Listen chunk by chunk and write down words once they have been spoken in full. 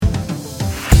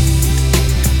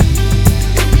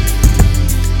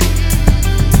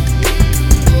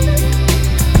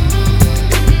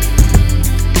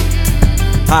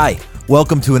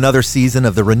Welcome to another season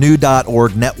of the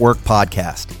Renew.org Network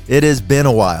podcast. It has been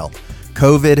a while.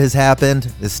 COVID has happened,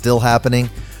 is still happening.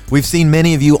 We've seen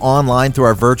many of you online through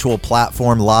our virtual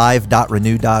platform,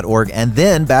 live.renew.org, and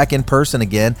then back in person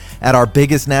again at our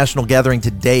biggest national gathering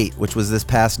to date, which was this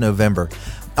past November.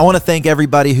 I want to thank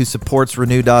everybody who supports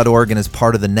Renew.org and is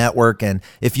part of the network. And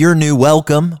if you're new,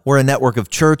 welcome. We're a network of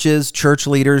churches, church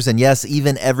leaders, and yes,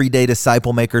 even everyday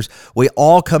disciple makers. We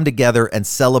all come together and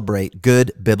celebrate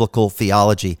good biblical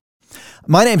theology.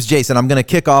 My name's Jason. I'm going to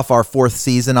kick off our fourth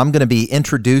season. I'm going to be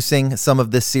introducing some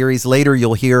of this series. Later,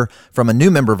 you'll hear from a new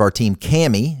member of our team,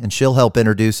 Cammie, and she'll help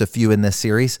introduce a few in this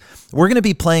series. We're going to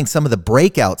be playing some of the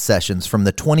breakout sessions from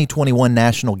the 2021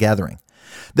 National Gathering.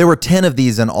 There were 10 of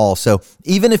these in all, so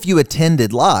even if you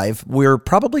attended live, we're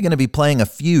probably going to be playing a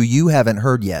few you haven't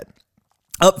heard yet.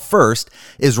 Up first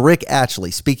is Rick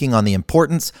Atchley speaking on the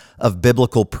importance of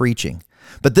biblical preaching.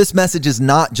 But this message is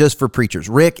not just for preachers.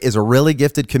 Rick is a really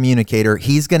gifted communicator.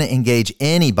 He's going to engage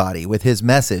anybody with his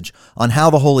message on how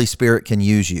the Holy Spirit can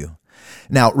use you.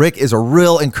 Now, Rick is a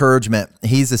real encouragement.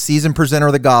 He's a seasoned presenter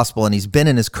of the gospel, and he's been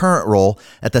in his current role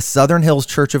at the Southern Hills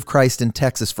Church of Christ in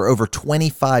Texas for over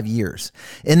 25 years.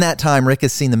 In that time, Rick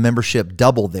has seen the membership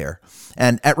double there.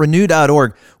 And at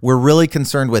Renew.org, we're really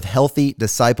concerned with healthy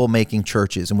disciple-making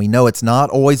churches. And we know it's not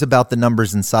always about the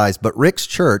numbers and size, but Rick's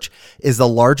church is the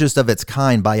largest of its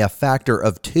kind by a factor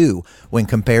of 2 when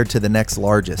compared to the next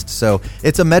largest. So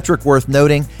it's a metric worth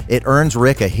noting. It earns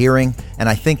Rick a hearing, and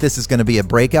I think this is going to be a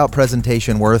breakout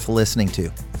presentation worth listening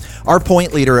to. Our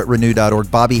point leader at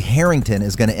Renew.org, Bobby Harrington,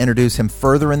 is going to introduce him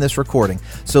further in this recording.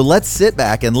 So let's sit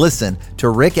back and listen to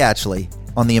Rick Atchley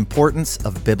on the importance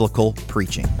of biblical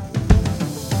preaching.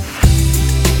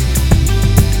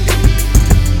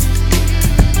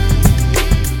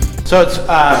 So it's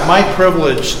my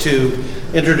privilege to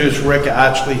introduce Rick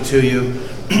Atchley to you.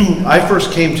 I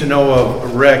first came to know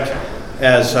of Rick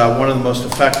as one of the most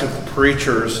effective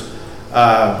preachers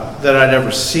that I'd ever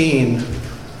seen,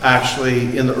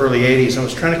 actually, in the early 80s. I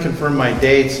was trying to confirm my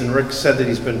dates, and Rick said that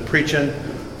he's been preaching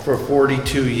for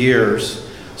 42 years.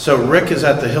 So Rick is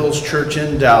at the Hills Church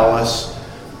in Dallas,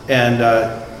 and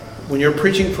when you're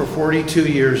preaching for 42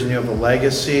 years and you have a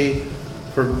legacy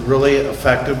for really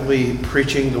effectively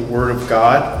preaching the Word of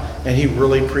God, and he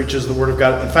really preaches the Word of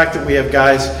God. In fact, that we have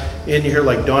guys in here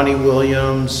like Donnie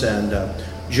Williams and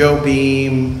Joe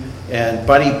Beam and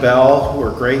Buddy Bell, who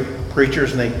are great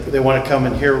preachers, and they want to come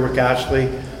and hear Rick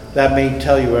Atchley. That may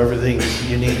tell you everything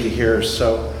you need to hear.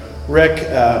 So, Rick,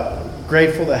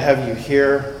 grateful to have you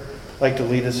here. I'd like to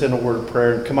lead us in a word of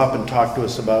prayer and come up and talk to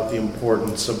us about the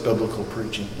importance of biblical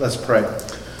preaching. Let's pray.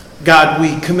 God,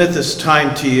 we commit this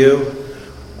time to you.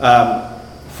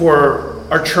 For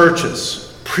our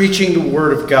churches, preaching the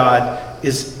Word of God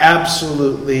is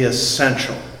absolutely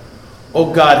essential.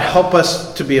 Oh God, help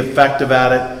us to be effective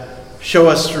at it. Show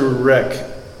us through Rick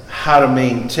how to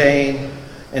maintain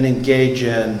and engage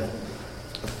in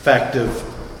effective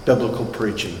biblical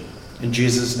preaching. In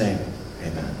Jesus' name,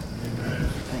 amen.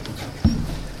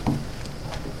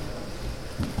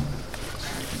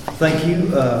 Thank you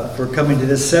for coming to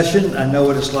this session. I know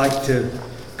what it's like to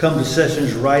come to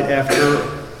sessions right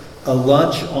after a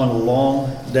lunch on a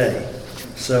long day.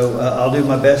 So I'll do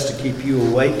my best to keep you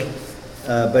awake.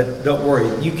 But don't worry,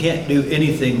 you can't do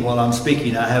anything while I'm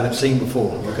speaking I haven't seen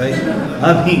before, okay?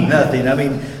 I mean nothing. I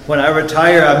mean, when I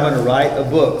retire, I'm going to write a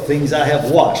book, things I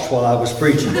have watched while I was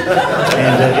preaching.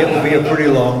 And it will be a pretty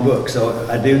long book. So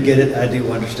I do get it. I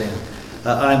do understand.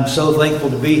 I'm so thankful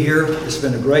to be here. It's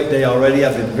been a great day already.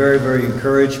 I've been very, very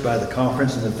encouraged by the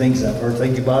conference and the things I've heard.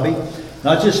 Thank you, Bobby.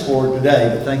 Not just for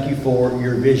today, but thank you for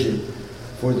your vision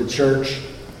for the church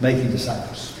making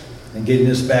disciples and getting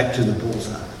us back to the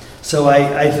bullseye. So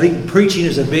I think preaching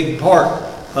is a big part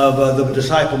of the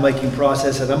disciple-making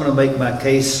process, and I'm going to make my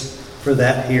case for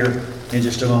that here in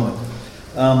just a moment.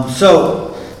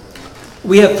 So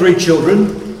we have 3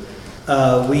 children.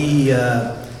 We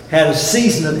had a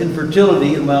season of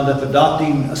infertility and wound up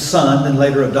adopting a son and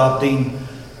later adopting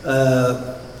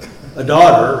a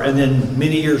daughter, and then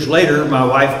many years later, my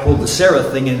wife pulled the Sarah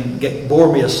thing and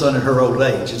bore me a son at her old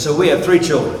age. And so we have 3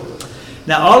 children.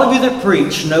 Now, all of you that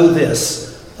preach know this.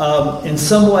 In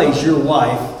some ways, your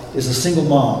wife is a single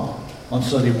mom on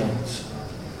Sunday mornings.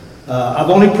 I've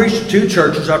only preached at 2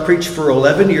 churches. I preached for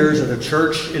 11 years at a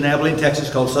church in Abilene, Texas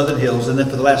called Southern Hills. And then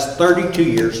for the last 32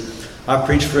 years, I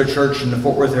preached for a church in the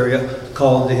Fort Worth area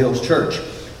called the Hills Church.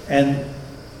 And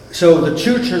so the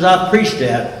churches I've preached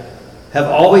at have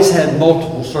always had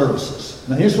multiple services.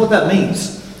 Now here's what that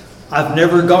means. I've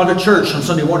never gone to church on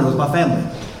Sunday morning with my family.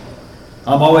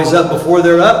 I'm always up before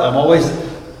they're up. I'm always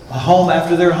home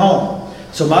after they're home.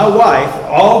 So my wife,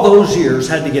 all those years,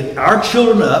 had to get our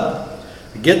children up,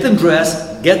 get them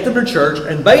dressed, get them to church,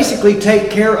 and basically take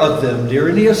care of them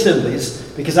during the assemblies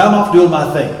because I'm off doing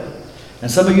my thing. And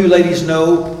some of you ladies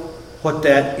know what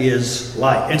that is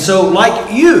like. And so,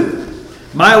 like you,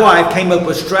 my wife came up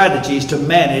with strategies to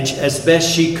manage as best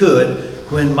she could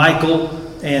when Michael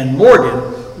and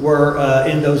Morgan were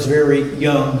in those very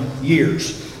young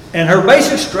years. And her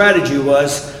basic strategy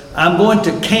was, I'm going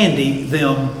to candy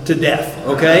them to death,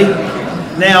 okay?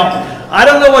 Now, I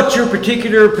don't know what your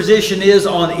particular position is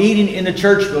on eating in a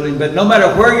church building, but no matter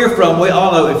where you're from, we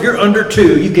all know if you're under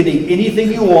 2, you can eat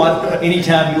anything you want,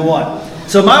 anytime you want.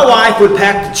 So my wife would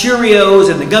pack the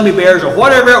Cheerios and the gummy bears or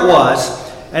whatever it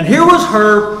was, and here was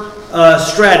her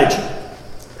strategy,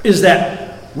 is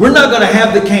that we're not going to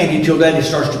have the candy until Daddy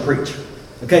starts to preach.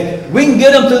 Okay, we can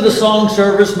get them through the song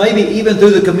service, maybe even through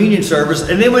the communion service,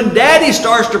 and then when Daddy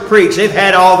starts to preach, they've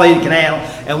had all they can handle,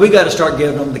 and we got to start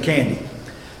giving them the candy.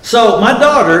 So my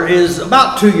daughter is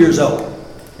about 2 years old,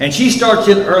 and she starts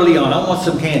in early on. I want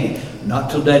some candy. Not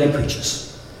till Daddy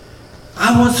preaches.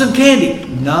 I want some candy.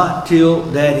 Not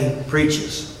till Daddy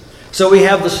preaches. So we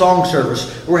have the song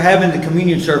service. We're having the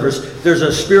communion service. There's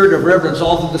a spirit of reverence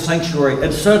all through the sanctuary,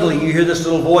 and suddenly you hear this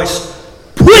little voice,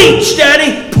 "Preach,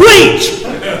 Daddy, preach!"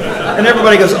 And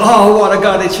everybody goes, "Oh, what a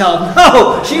godly child."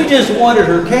 No, she just wanted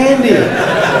her candy.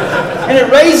 And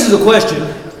it raises the question,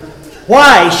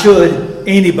 why should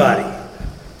anybody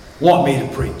want me to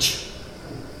preach?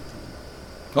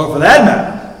 Or for that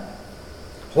matter,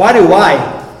 why do I,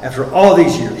 after all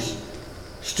these years,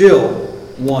 still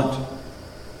want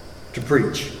to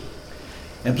preach?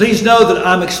 And please know that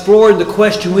I'm exploring the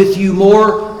question with you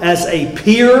more as a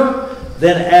peer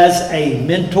than as a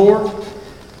mentor.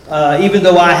 Even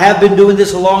though I have been doing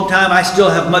this a long time, I still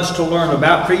have much to learn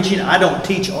about preaching. I don't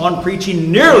teach on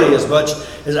preaching nearly as much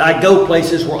as I go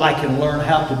places where I can learn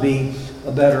how to be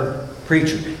a better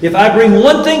preacher. If I bring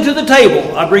one thing to the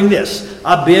table, I bring this.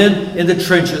 I've been in the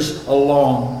trenches a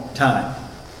long time.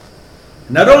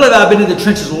 Not only have I been in the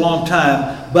trenches a long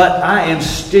time, but I am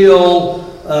still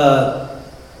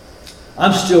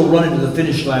running to the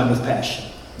finish line with passion.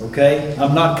 Okay?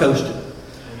 I'm not coasting.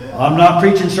 I'm not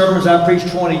preaching sermons I preached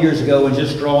 20 years ago and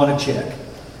just drawing a check.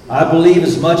 I believe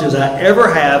as much as I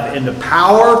ever have in the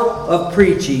power of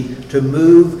preaching to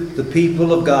move the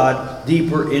people of God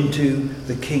deeper into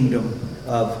the kingdom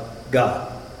of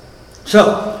God.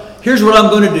 So, here's what I'm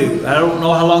going to do. I don't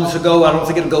know how long this will go. I don't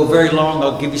think it'll go very long.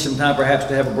 I'll give you some time perhaps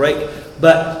to have a break.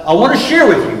 But I want to share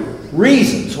with you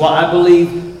reasons why I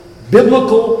believe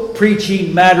biblical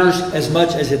preaching matters as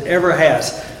much as it ever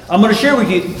has. I'm going to share with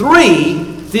you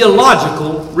 3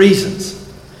 theological reasons.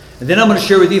 And then I'm going to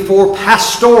share with you 4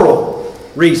 pastoral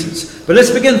reasons. But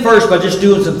let's begin first by just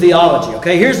doing some theology.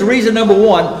 Okay, here's the reason number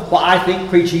 1 why I think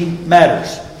preaching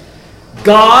matters.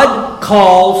 God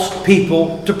calls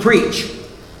people to preach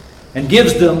and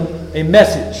gives them a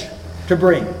message to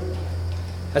bring.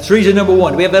 That's reason number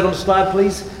 1. Do we have that on the slide,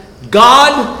 please?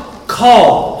 God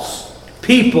calls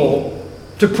people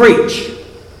to preach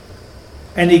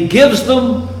and He gives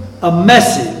them a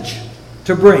message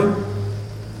to bring.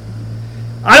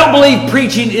 I don't believe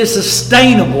preaching is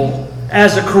sustainable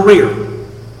as a career.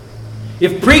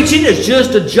 If preaching is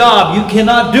just a job, you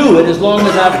cannot do it as long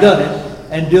as I've done it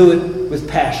and do it with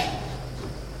passion.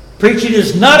 Preaching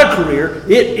is not a career.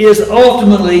 It is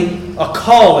ultimately a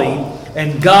calling,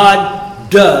 and God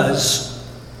does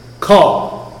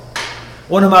call.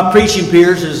 One of my preaching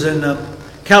peers is in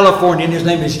California, and his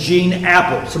name is Gene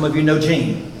Apple. Some of you know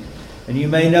Gene. And you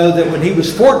may know that when he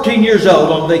was 14 years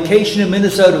old on vacation in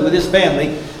Minnesota with his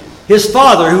family, his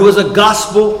father, who was a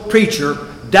gospel preacher,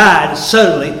 died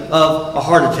suddenly of a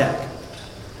heart attack.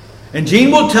 And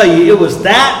Gene will tell you it was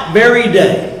that very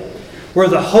day where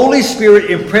the Holy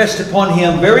Spirit impressed upon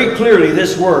him very clearly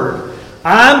this word: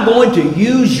 I'm going to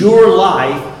use your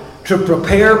life to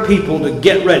prepare people to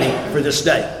get ready for this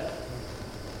day.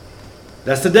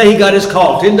 That's the day he got his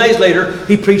call. 10 days later,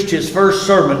 he preached his first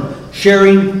sermon,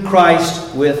 sharing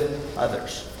Christ with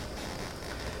others.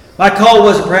 My call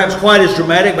wasn't perhaps quite as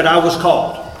dramatic, but I was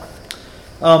called.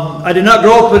 I did not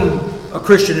grow up in a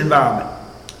Christian environment.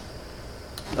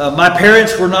 My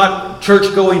parents were not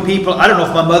church-going people. I don't know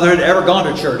if my mother had ever gone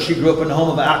to church. She grew up in the home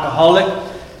of an alcoholic.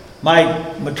 My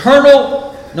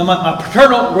paternal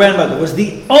grandmother was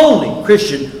the only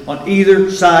Christian on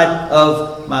either side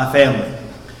of my family.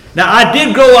 Now, I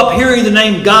did grow up hearing the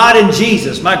name God and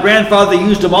Jesus. My grandfather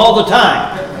used them all the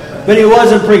time, but he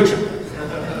wasn't preaching.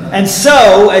 And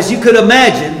so, as you could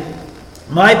imagine,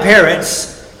 my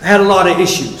parents had a lot of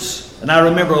issues. And I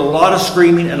remember a lot of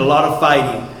screaming and a lot of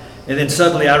fighting. And then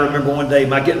suddenly I remember one day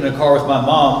I getting in the car with my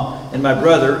mom, and my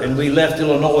brother, and we left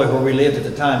Illinois where we lived at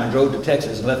the time and drove to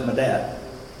Texas and left my dad.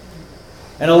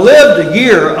 And I lived a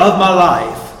year of my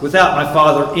life without my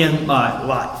father in my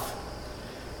life.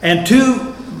 And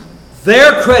to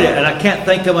their credit, and I can't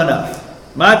thank them enough,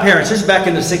 my parents, this is back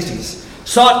in the 60s,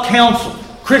 sought counsel,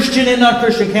 Christian and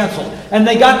non-Christian counsel, and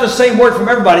they got the same word from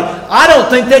everybody. I don't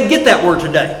think they'd get that word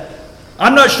today.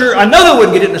 I'm not sure. I know they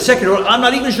wouldn't get it in the secular world. I'm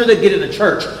not even sure they'd get it in the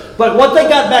church. But what they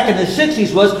got back in the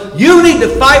 60s was, you need to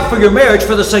fight for your marriage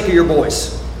for the sake of your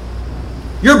boys.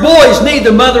 Your boys need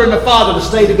the mother and the father to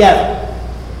stay together.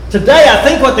 Today, I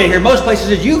think what they hear most places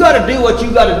is, you got to do what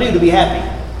you got to do to be happy.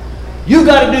 You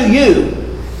got to do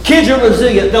you. Kids are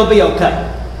resilient. They'll be okay.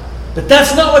 But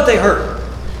that's not what they heard.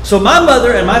 So my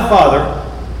mother and my father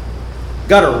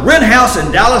got a rent house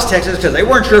in Dallas, Texas, because they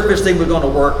weren't sure if this thing was going to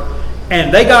work.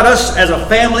 And they got us as a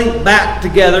family back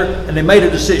together, and they made a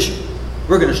decision.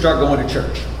 We're going to start going to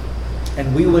church.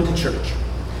 And we went to church.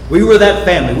 We were that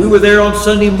family. We were there on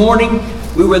Sunday morning.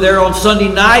 We were there on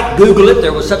Sunday night. Google it.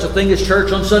 There was such a thing as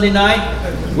church on Sunday night.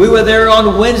 We were there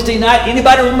on Wednesday night.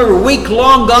 Anybody remember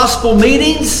week-long gospel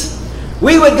meetings?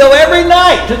 We would go every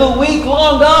night to the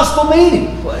week-long gospel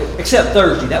meeting. Except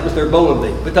Thursday. That was their bowling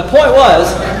league. But the point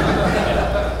was,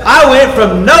 I went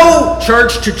from no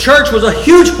church to church was a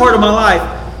huge part of my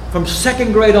life from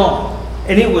second grade on.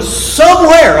 And it was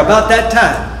somewhere about that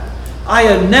time I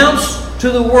announced to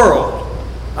the world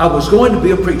I was going to be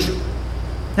a preacher.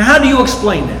 Now, how do you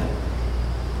explain that?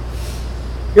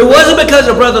 It wasn't because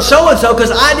of brother so-and-so,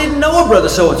 because I didn't know a brother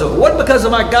so-and-so. It wasn't because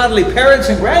of my godly parents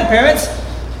and grandparents.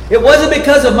 It wasn't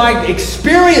because of my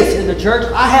experience in the church.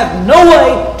 I have no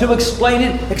way to explain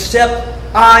it except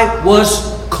I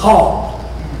was called.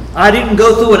 I didn't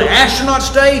go through an astronaut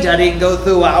stage. I didn't go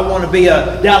through, I want to be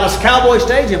a Dallas Cowboy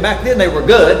stage. And back then they were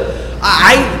good.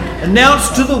 I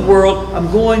announced to the world, I'm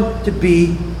going to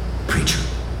be a preacher.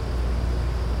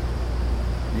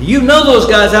 You know those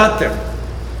guys out there.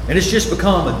 And it's just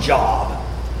become a job.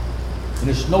 And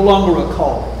it's no longer a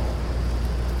call.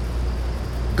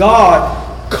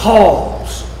 God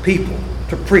calls people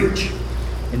to preach.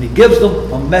 And He gives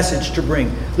them a message to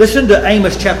bring. Listen to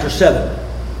Amos chapter 7.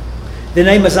 Then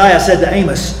Amaziah said to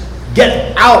Amos,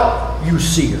 "Get out, you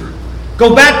seer.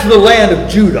 Go back to the land of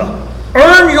Judah.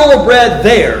 Earn your bread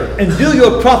there and do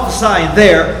your prophesying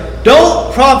there.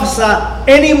 Don't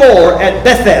prophesy anymore at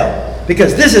Bethel,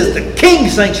 because this is the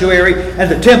king's sanctuary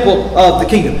and the temple of the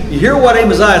kingdom." You hear what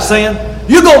Amaziah is saying?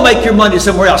 You go make your money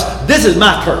somewhere else. This is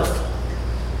my turf.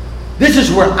 This is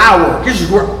where I work. This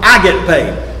is where I get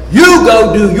paid. You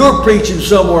go do your preaching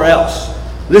somewhere else.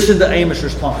 Listen to Amos'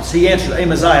 response. He answered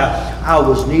Amaziah, "I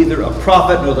was neither a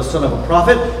prophet nor the son of a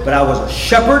prophet, but I was a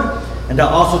shepherd, and I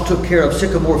also took care of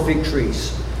sycamore fig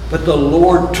trees. But the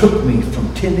Lord took me from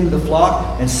tending the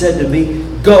flock and said to me,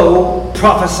 go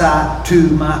prophesy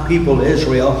to my people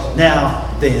Israel. Now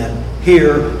then,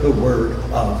 hear the word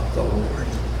of the Lord."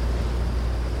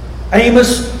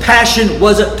 Amos' passion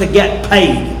wasn't to get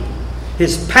paid.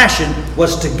 His passion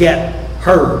was to get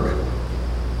heard.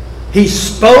 He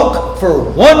spoke for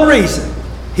one reason.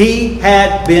 He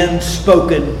had been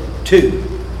spoken to.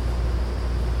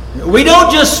 We don't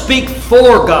just speak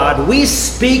for God. We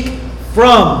speak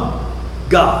from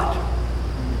God.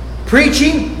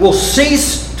 Preaching will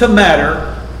cease to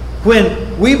matter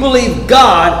when we believe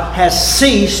God has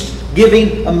ceased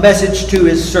giving a message to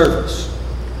His servants.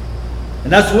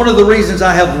 And that's one of the reasons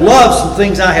I have loved some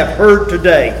things I have heard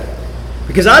today.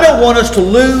 Because I don't want us to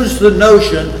lose the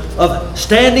notion of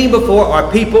standing before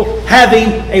our people having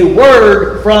a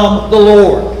word from the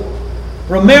Lord.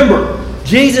 Remember,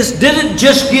 Jesus didn't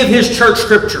just give His church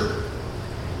scripture.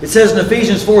 It says in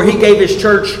Ephesians 4, He gave His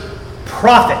church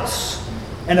prophets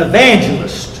and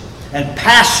evangelists and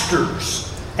pastors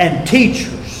and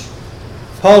teachers.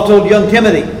 Paul told young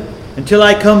Timothy, "Until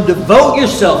I come, devote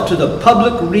yourself to the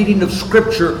public reading of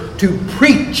Scripture, to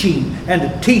preaching and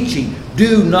to teaching.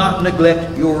 Do not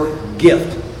neglect your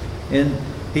gift." And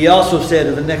he also said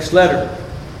in the next letter,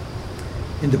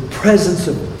 "In the presence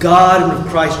of God and of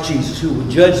Christ Jesus, who will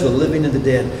judge the living and the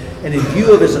dead, and in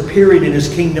view of His appearing in His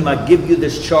kingdom, I give you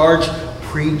this charge: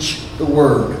 preach the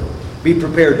word. Be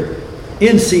prepared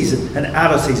in season and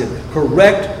out of season.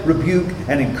 Correct, rebuke,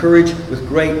 and encourage with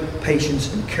great patience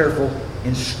and careful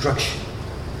instruction."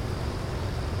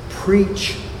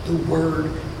 Preach the word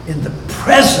in the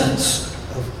presence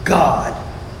of God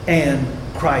and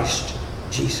Christ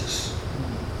Jesus.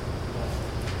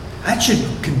 That should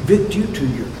convict you to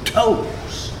your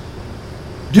toes.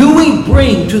 Do we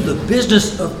bring to the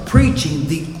business of preaching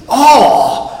the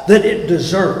awe that it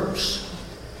deserves?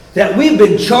 That we've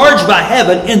been charged by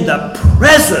heaven in the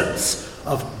presence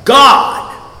of God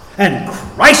and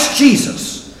Christ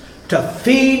Jesus to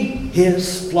feed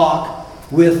his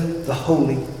flock with the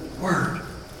Holy Word.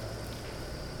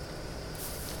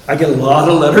 I get a lot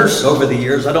of letters over the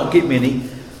years. I don't get many.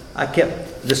 I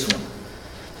kept this one.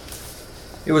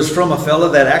 It was from a fellow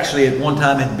that actually at one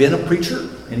time had been a preacher,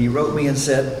 and he wrote me and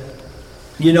said,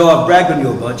 "You know, I've bragged on you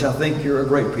a bunch. I think you're a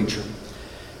great preacher.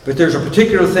 But there's a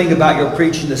particular thing about your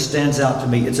preaching that stands out to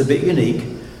me. It's a bit unique.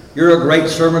 You're a great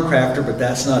sermon crafter, but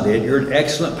that's not it. You're an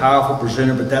excellent, powerful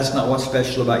presenter, but that's not what's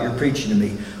special about your preaching to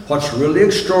me. What's really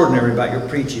extraordinary about your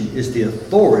preaching is the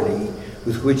authority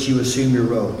with which you assume your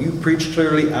role. You preach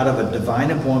clearly out of a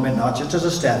divine appointment, not just as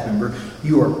a staff member.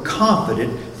 You are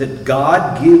confident that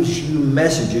God gives you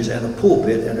messages and a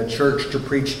pulpit and a church to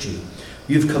preach to.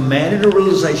 You've commanded a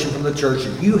realization from the church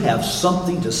that you have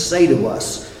something to say to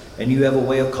us, and you have a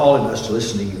way of calling us to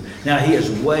listen to you." Now, he has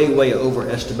way, way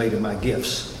overestimated my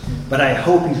gifts. But I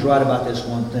hope he's right about this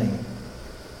one thing.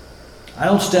 I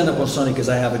don't stand up on Sunday because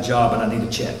I have a job and I need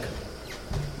a check.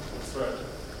 That's right.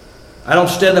 I don't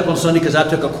stand up on Sunday because I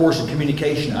took a course in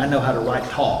communication. I know how to write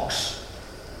talks.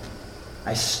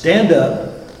 I stand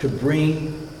up to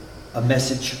bring a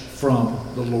message from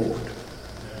the Lord.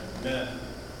 Amen.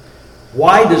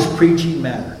 Why does preaching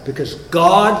matter? Because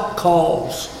God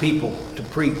calls people to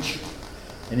preach,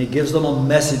 and he gives them a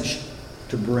message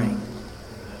to bring.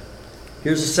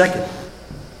 Here's the second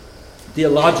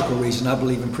theological reason I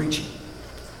believe in preaching.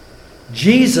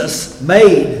 Jesus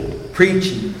made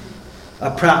preaching a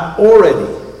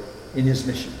priority in his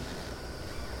mission.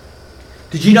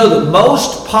 Did you know the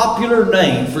most popular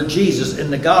name for Jesus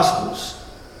in the Gospels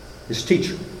is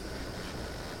teacher?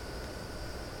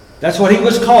 That's what he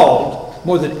was called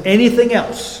more than anything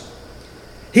else.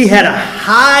 He had a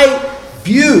high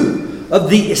view of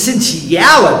the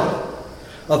essentiality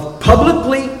of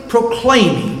publicly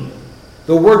proclaiming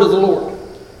the word of the Lord.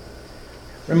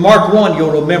 In Mark 1,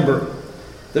 you'll remember,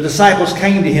 the disciples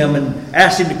came to him and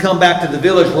asked him to come back to the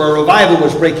village where a revival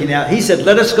was breaking out. He said,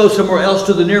 "Let us go somewhere else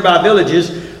to the nearby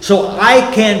villages so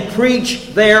I can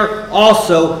preach there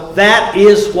also. That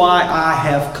is why I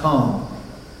have come."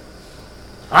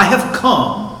 I have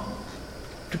come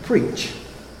to preach.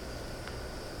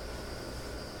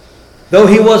 Though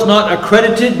he was not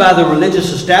accredited by the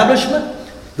religious establishment,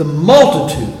 the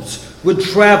multitudes would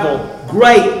travel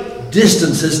great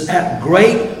distances at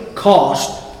great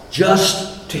cost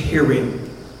just to hear him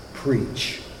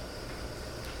preach.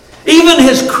 Even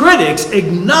his critics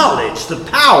acknowledged the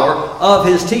power of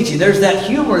his teaching. There's that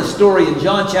humorous story in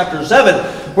John chapter 7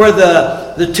 where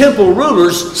the temple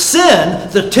rulers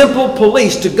send the temple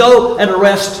police to go and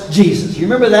arrest Jesus. You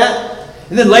remember that?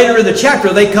 And then later in the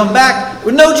chapter they come back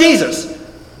with no Jesus.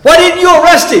 Why didn't you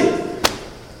arrest him?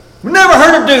 We've never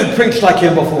heard a dude preach like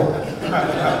him before.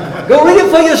 Go read it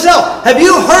for yourself. Have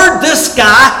you heard this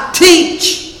guy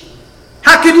teach?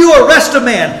 How can you arrest a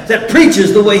man that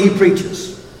preaches the way he preaches?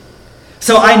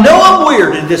 So I know I'm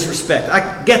weird in this respect.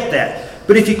 I get that.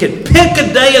 But if you could pick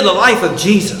a day in the life of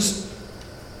Jesus,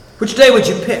 which day would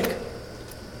you pick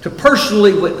to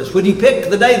personally witness? Would you pick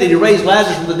the day that he raised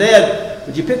Lazarus from the dead?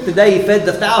 Would you pick the day he fed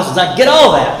the thousands? I get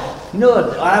all that. You know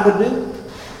what I would do?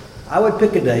 I would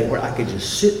pick a day where I could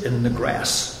just sit in the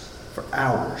grass for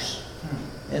hours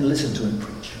and listen to him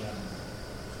preach.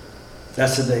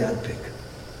 That's the day I'd pick.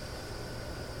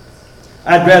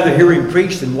 I'd rather hear him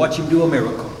preach than watch him do a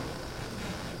miracle.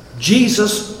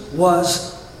 Jesus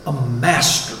was a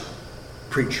master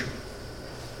preacher.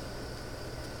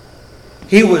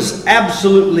 He was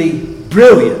absolutely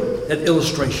brilliant at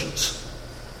illustrations.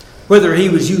 Whether he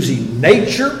was using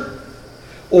nature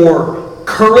or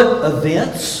current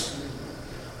events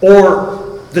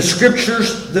or the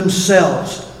scriptures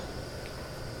themselves,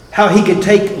 how he could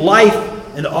take life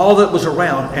and all that was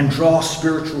around and draw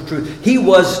spiritual truth. He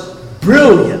was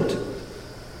brilliant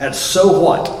at so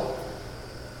what?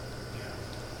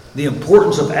 The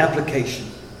importance of application.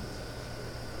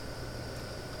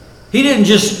 He didn't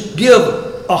just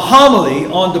give a homily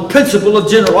on the principle of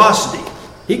generosity.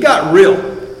 He got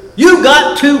real. You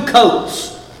got 2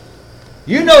 coats.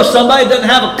 You know somebody doesn't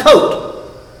have a coat.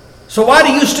 So why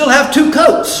do you still have 2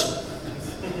 coats?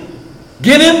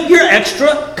 Give him your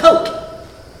extra coat.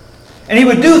 And he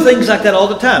would do things like that all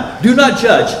the time. Do not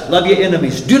judge. Love your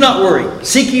enemies. Do not worry.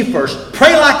 Seek ye first.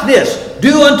 Pray like this.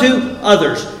 Do unto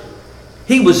others.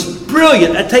 He was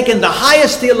brilliant at taking the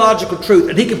highest theological truth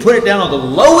and he could put it down on the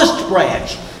lowest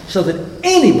branch so that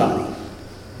anybody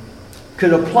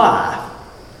could apply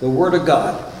the Word of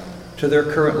God to their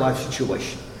current life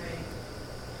situation.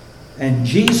 And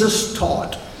Jesus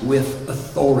taught with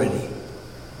authority.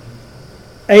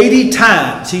 80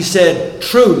 times he said,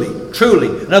 truly,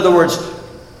 truly. In other words,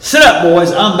 Sit up,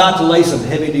 boys. I'm about to lay some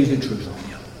heavy-duty truth on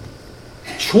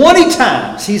you. 20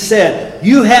 times he said,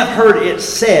 you have heard it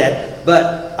said,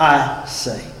 but I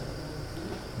say.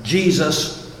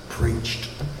 Jesus preached.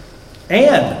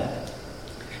 And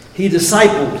he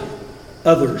discipled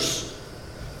others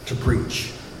to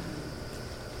preach.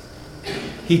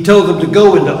 He told them to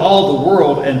go into all the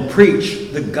world and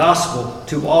preach the gospel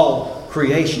to all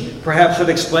creation. Perhaps that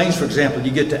explains, for example,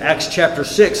 you get to Acts chapter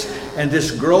 6, and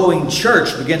this growing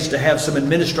church begins to have some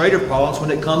administrative problems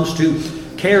when it comes to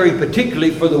caring,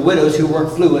 particularly for the widows who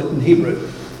weren't fluent in Hebrew.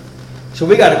 So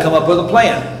we got to come up with a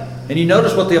plan. And you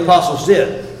notice what the apostles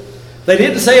did. They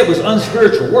didn't say it was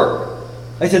unspiritual work.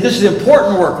 They said, this is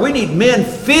important work. We need men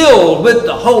filled with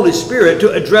the Holy Spirit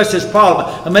to address this problem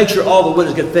and make sure all the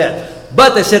widows get fed.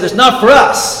 But they said, it's not for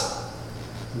us.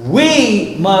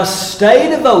 We must stay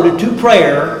devoted to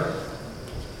prayer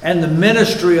and the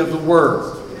ministry of the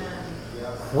Word.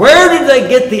 Where did they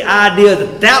get the idea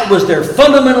that that was their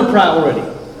fundamental priority?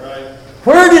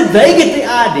 Where did they get the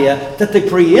idea that the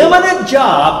preeminent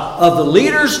job of the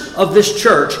leaders of this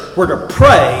church were to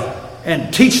pray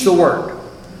and teach the Word?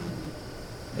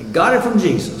 They got it from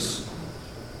Jesus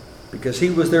because he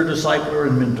was their discipler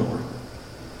and mentor.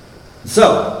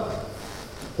 So,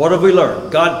 what have we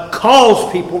learned? God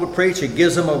calls people to preach. He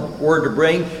gives them a word to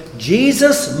bring.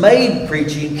 Jesus made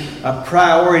preaching a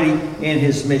priority in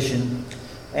his mission.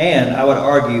 And I would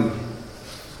argue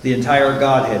the entire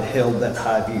Godhead held that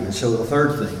high view. And so the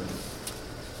third thing,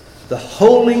 the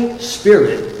Holy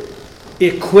Spirit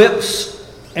equips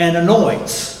and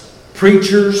anoints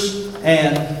preachers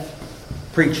and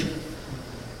preaching.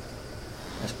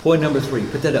 That's point number 3.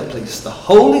 Put that up, please. The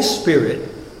Holy Spirit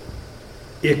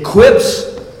equips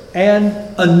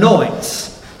and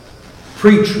anoints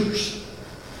preachers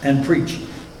and preaching.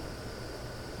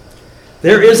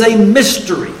 There is a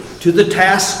mystery to the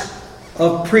task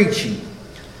of preaching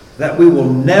that we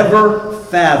will never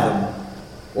fathom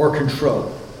or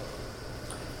control.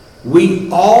 We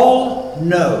all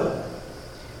know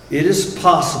it is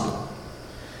possible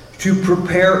to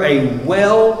prepare a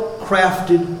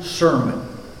well-crafted sermon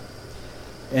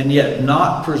and yet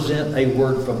not present a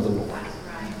word from the Lord.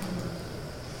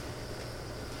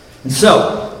 And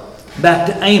so, back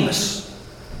to Amos.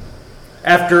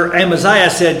 After Amaziah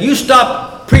said, you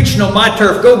stop preaching on my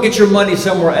turf, go get your money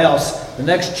somewhere else. The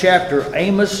next chapter,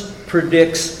 Amos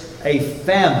predicts a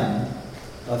famine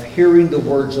of hearing the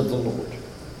words of the Lord.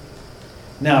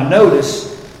 Now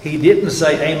notice, he didn't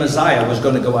say Amaziah was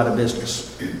going to go out of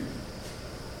business.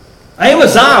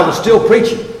 Amaziah was still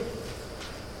preaching.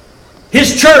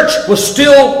 His church was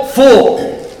still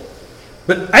full.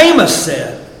 But Amos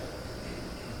said,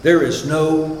 there is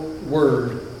no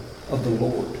word of the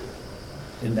Lord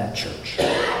in that church.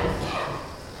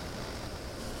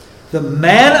 The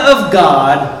man of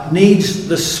God needs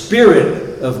the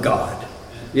Spirit of God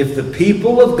if the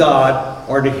people of God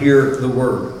are to hear the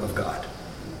word of God.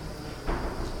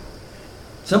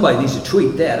 Somebody needs to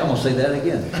tweet that. I'm going to say that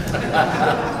again.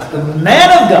 The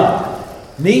man of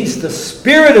God needs the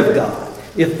Spirit of God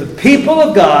if the people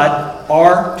of God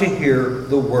are to hear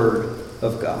the word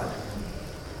of God.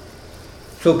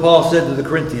 So Paul said to the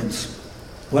Corinthians,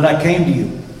 when I came to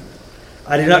you,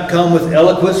 I did not come with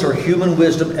eloquence or human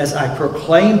wisdom as I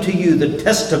proclaimed to you the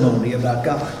testimony about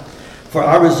God. For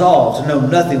I resolved to know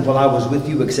nothing while I was with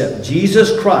you except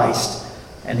Jesus Christ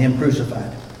and Him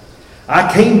crucified.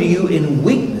 I came to you in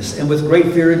weakness and with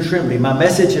great fear and trembling. My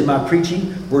message and my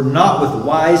preaching were not with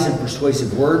wise and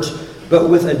persuasive words, but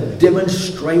with a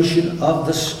demonstration of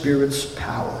the Spirit's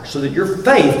power, so that your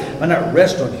faith might not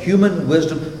rest on human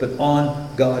wisdom, but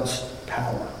on God's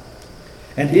power.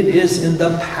 And it is in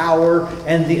the power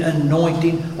and the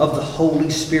anointing of the Holy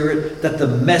Spirit that the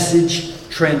message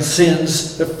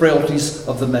transcends the frailties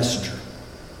of the messenger.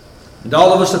 And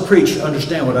all of us that preach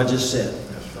understand what I just said.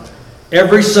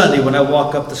 Every Sunday when I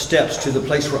walk up the steps to the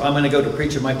place where I'm going to go to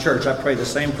preach in my church, I pray the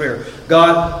same prayer.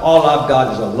 God, all I've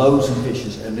got is a loaves and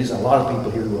fishes, and there's a lot of people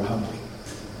here who are hungry.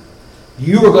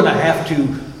 You are going to have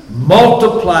to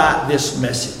multiply this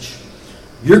message.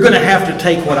 You're going to have to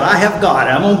take what I have got,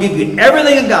 and I'm going to give you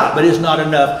everything I got, but it's not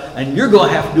enough, and you're going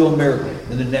to have to do a miracle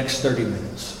in the next 30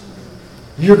 minutes.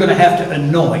 You're going to have to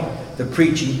anoint the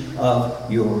preaching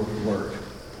of your word.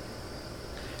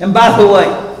 And by the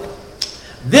way,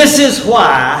 this is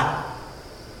why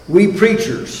we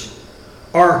preachers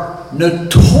are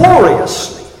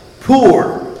notoriously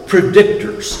poor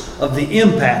predictors of the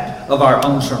impact of our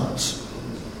own sermons.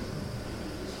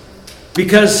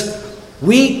 Because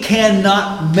we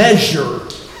cannot measure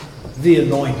the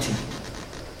anointing.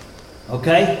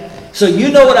 Okay? So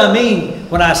you know what I mean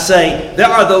when I say there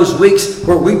are those weeks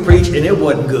where we preach and it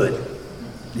wasn't good.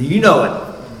 You know it.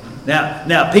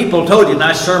 Now, people told you,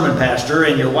 nice sermon, Pastor,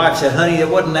 and your wife said, honey, it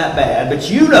wasn't that bad.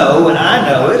 But you know, and I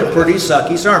know, it's a pretty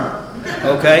sucky sermon.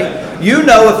 Okay? You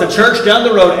know if the church down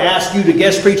the road asks you to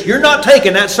guest preach, you're not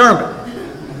taking that sermon.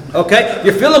 Okay?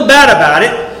 You're feeling bad about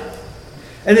it.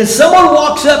 And then someone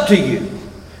walks up to you,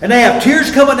 and they have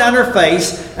tears coming down their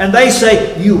face, and they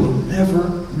say, you will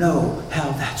never know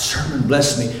how that sermon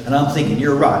blessed me. And I'm thinking,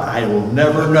 you're right. I will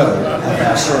never know how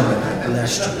that sermon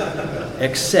blessed you.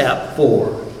 Except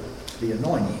for the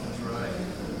anointing.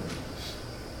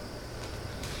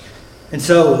 And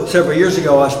so several years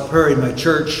ago I was preparing my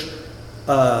church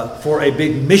for a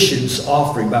big missions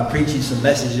offering by preaching some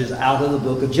messages out of the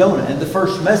book of Jonah. And the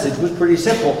first message was pretty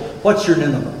simple. What's your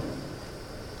Nineveh?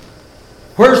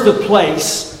 Where's the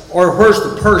place or where's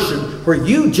the person where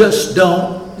you just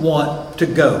don't want to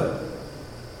go?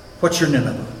 What's your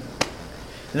Nineveh?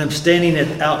 And I'm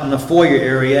standing out in the foyer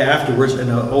area afterwards, and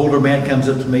an older man comes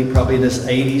up to me, probably in his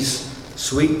 80s,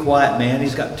 sweet, quiet man.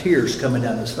 He's got tears coming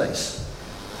down his face.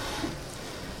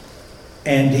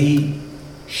 And he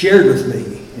shared with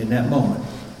me in that moment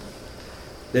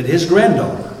that his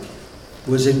granddaughter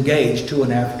was engaged to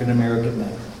an African American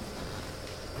man.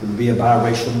 It would be a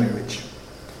biracial marriage.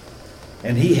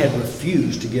 And he had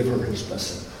refused to give her his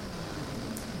blessing.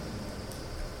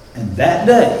 And that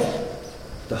day,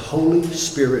 the Holy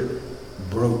Spirit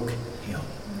broke him.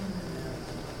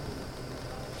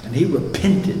 And he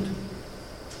repented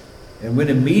and went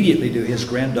immediately to his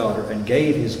granddaughter and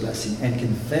gave his blessing and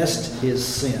confessed his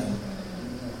sin.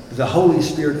 The Holy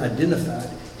Spirit identified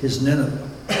his Nineveh.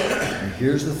 And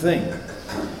here's the thing.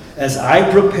 As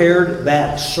I prepared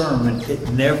that sermon, it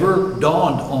never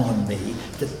dawned on me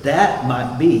that that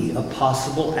might be a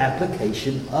possible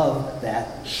application of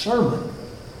that sermon.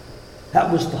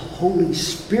 That was the Holy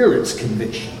Spirit's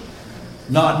conviction,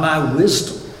 not my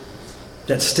wisdom,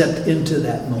 that stepped into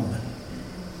that moment.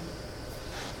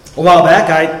 A while back,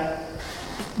 I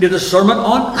did a sermon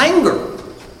on anger.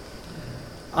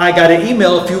 I got an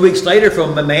email a few weeks later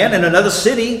from a man in another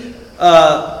city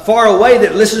far away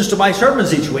that listens to my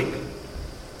sermons each week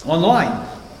online.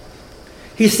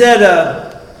 He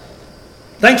said,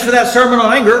 thanks for that sermon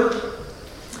on anger.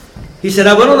 He said,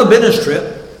 I went on a business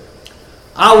trip.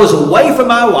 I was away from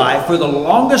my wife for the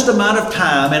longest amount of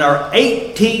time in our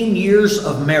 18 years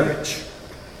of marriage.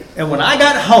 And when I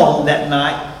got home that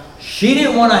night, she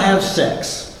didn't want to have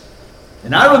sex.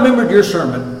 And I remembered your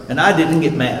sermon, and I didn't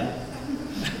get mad.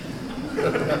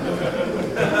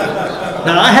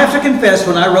 Now, I have to confess,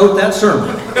 when I wrote that sermon,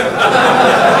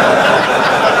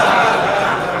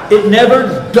 it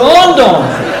never dawned on me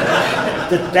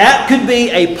that that could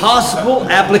be a possible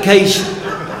application.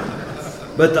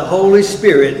 But the Holy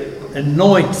Spirit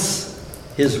anoints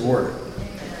His Word.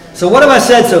 So what have I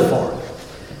said so far?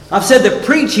 I've said that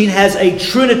preaching has a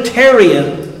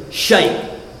Trinitarian shape.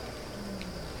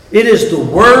 It is the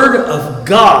Word of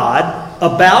God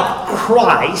about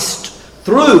Christ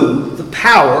through the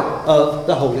power of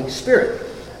the Holy Spirit.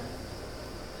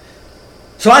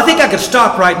 So I think I could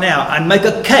stop right now and make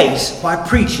a case why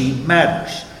preaching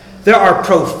matters. There are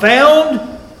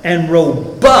profound and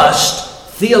robust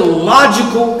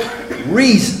theological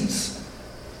reasons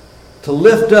to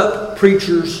lift up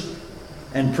preachers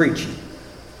and preaching.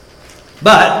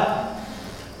 But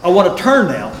I want to turn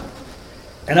now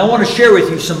and I want to share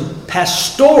with you some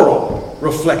pastoral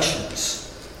reflections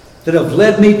that have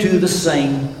led me to the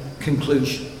same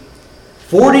conclusion.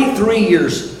 43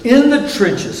 years in the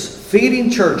trenches,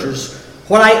 feeding churches,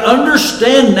 what I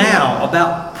understand now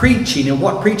about preaching and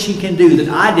what preaching can do that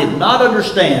I did not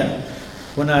understand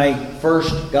when I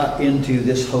first got into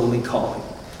this holy calling.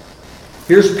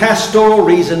 Here's pastoral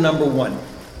reason number one.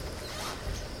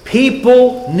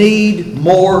 People need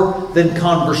more than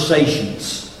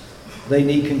conversations. They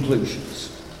need conclusions.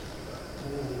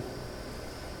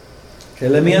 Okay,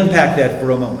 let me unpack that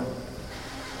for a moment.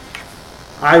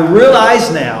 I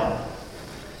realize now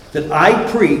that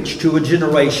I preach to a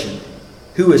generation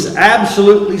who is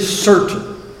absolutely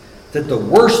certain that the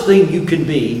worst thing you can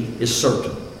be is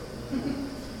certain.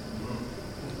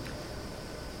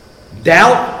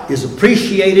 Doubt is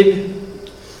appreciated.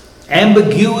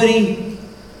 Ambiguity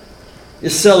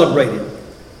is celebrated.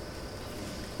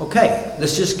 Okay,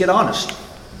 let's just get honest.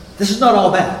 This is not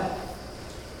all bad.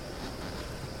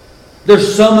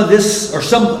 There's some of this or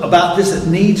some about this that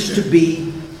needs to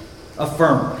be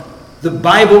affirmed. The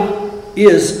Bible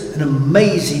is an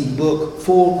amazing book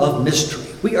full of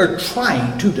mystery. We are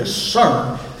trying to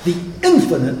discern the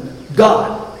infinite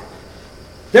God.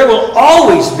 There will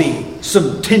always be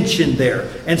some tension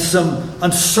there and some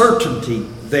uncertainty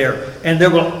there. And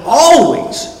there will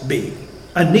always be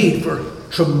a need for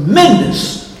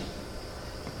tremendous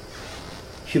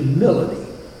humility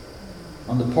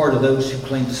on the part of those who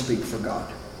claim to speak for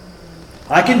God.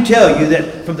 I can tell you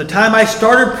that from the time I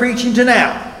started preaching to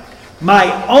now,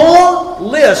 my own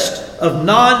list of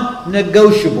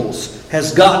non-negotiables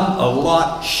has gotten a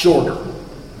lot shorter.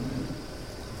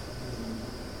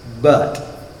 But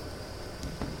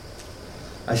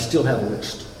I still have a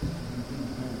list.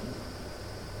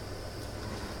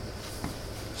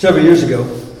 Several years ago,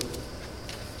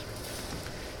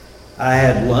 I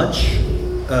had lunch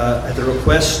at the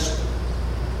request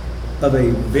of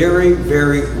a very,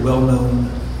 very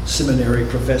well-known seminary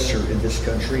professor in this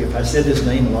country. If I said his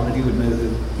name, a lot of you would know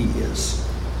who he is.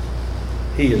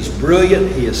 He is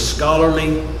brilliant, he is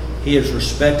scholarly, he is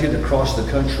respected across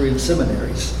the country in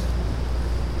seminaries.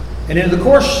 And in the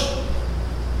course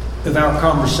of our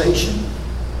conversation,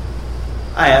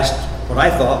 I asked what I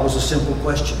thought was a simple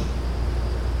question.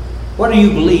 What do you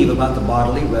believe about the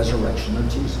bodily resurrection of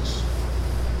Jesus?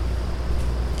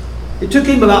 It took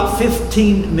him about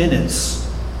 15 minutes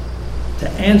to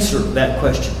answer that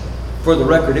question. For the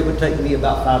record, it would take me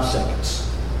about 5 seconds.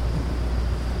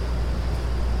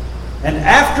 And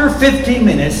after 15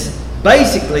 minutes,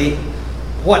 basically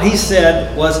what he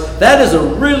said was, that is a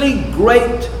really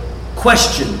great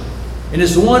question, and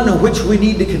it's one in which we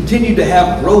need to continue to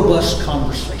have robust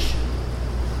conversation.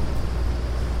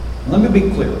 Let me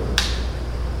be clear.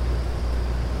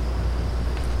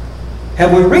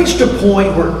 Have we reached a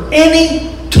point where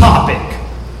any topic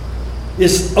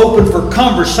is open for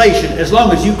conversation as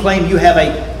long as you claim you have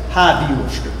a high view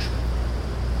of Scripture?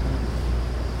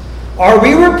 Are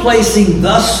we replacing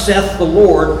 "Thus saith the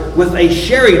Lord" with a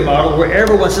sharing model where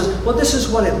everyone says, well, this is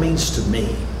what it means to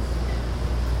me.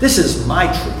 This is my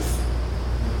truth.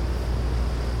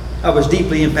 I was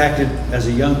deeply impacted as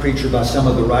a young preacher by some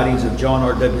of the writings of John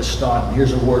R.W. Stott. And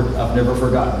here's a word I've never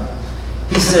forgotten.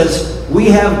 He says, we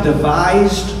have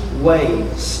devised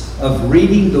ways of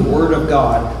reading the Word of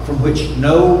God from which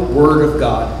no Word of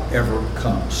God ever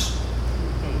comes.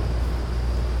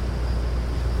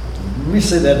 Let me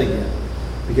say that again,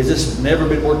 because it's never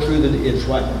been more true than it is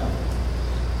right now.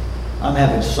 I'm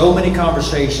having so many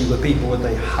conversations with people with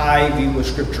a high view of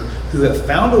Scripture who have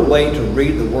found a way to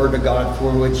read the Word of God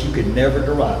for which you can never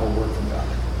derive a word from God.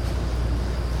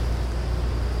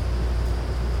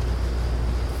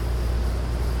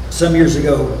 Some years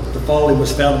ago, the following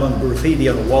was found among graffiti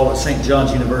on a wall at St.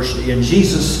 John's University. And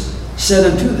Jesus said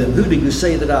unto them, who do you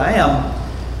say that I am?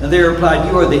 And they replied,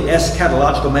 you are the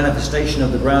eschatological manifestation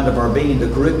of the ground of our being, the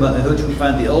charisma in which we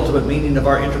find the ultimate meaning of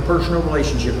our interpersonal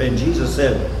relationship. And Jesus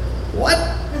said, what?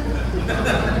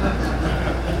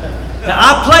 Now,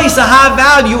 I place a high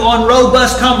value on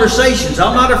robust conversations.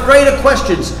 I'm not afraid of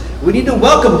questions. We need to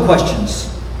welcome questions.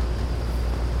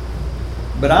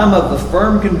 But I'm of the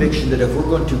firm conviction that if we're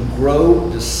going to grow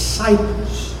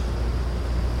disciples,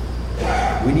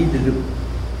 we need to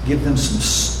give them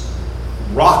some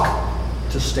rock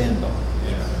to stand on,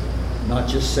 not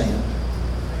just sand.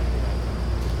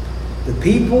 The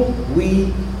people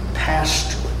we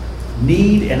pastor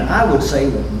need, and I would say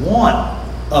want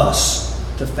us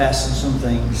to fasten some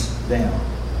things down.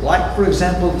 Like, for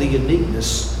example, the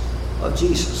uniqueness of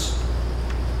Jesus.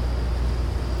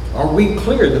 Are we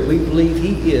clear that we believe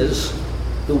He is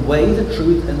the way, the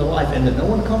truth, and the life, and that no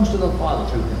one comes to the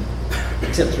Father through Him,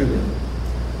 except through Him?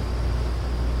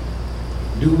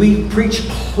 Do we preach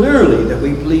clearly that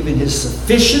we believe in His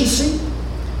sufficiency,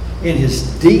 in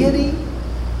His deity,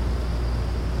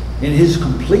 in His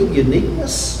complete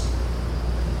uniqueness,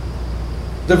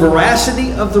 the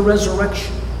veracity of the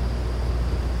resurrection?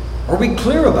 Are we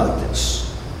clear about this?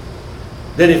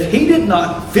 That if He did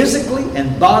not physically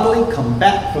and bodily come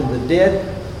back from the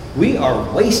dead, we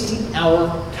are wasting our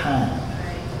time.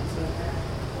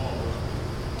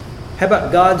 How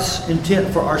about God's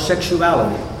intent for our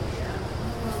sexuality?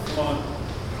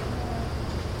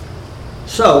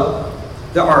 So,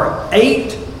 there are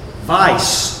 8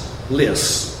 vice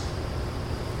lists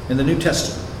in the New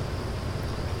Testament.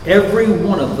 Every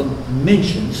one of them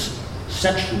mentions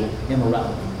sexual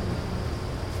immorality.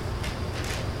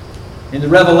 In the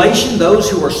Revelation, those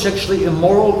who are sexually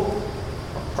immoral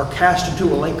are cast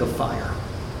into a lake of fire.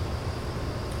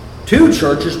 2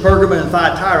 churches, Pergamum and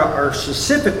Thyatira, are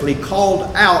specifically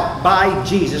called out by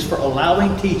Jesus for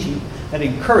allowing teaching that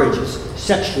encourages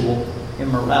sexual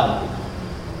immorality.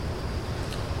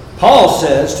 Paul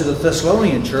says to the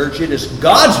Thessalonian church, it is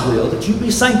God's will that you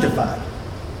be sanctified,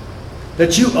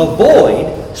 that you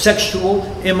avoid sexual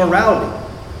immorality,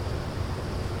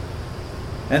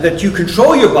 and that you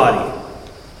control your body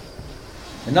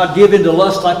and not give in to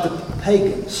lust like the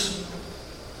pagans.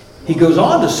 He goes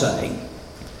on to say,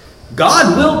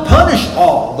 God will punish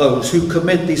all those who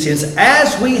commit these sins,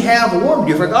 as we have warned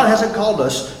you, for God hasn't called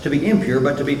us to be impure,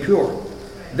 but to be pure.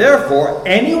 Therefore,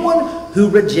 anyone who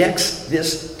rejects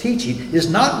this teaching is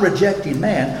not rejecting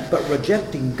man, but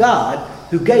rejecting God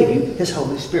who gave you His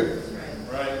Holy Spirit.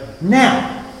 Right.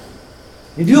 Now,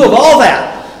 in view of all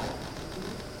that,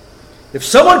 if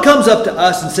someone comes up to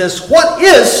us and says, what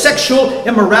is sexual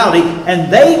immorality? And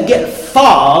they get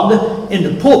fogged in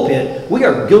the pulpit, we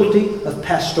are guilty of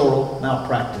pastoral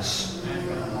malpractice.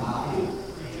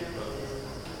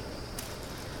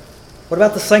 What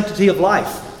about the sanctity of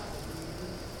life?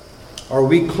 Are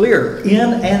we clear in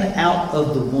and out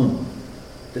of the womb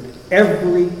that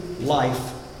every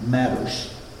life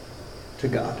matters to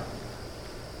God?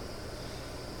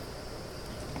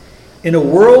 In a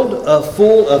world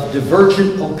full of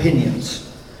divergent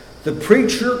opinions, the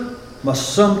preacher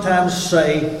must sometimes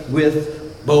say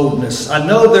with boldness. I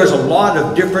know there's a lot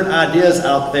of different ideas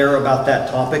out there about that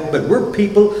topic, but we're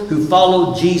people who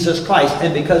follow Jesus Christ.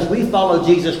 And because we follow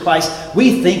Jesus Christ,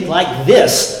 we think like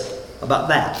this about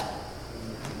that.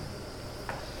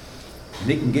 And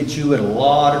it can get you in a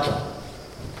lot of trouble.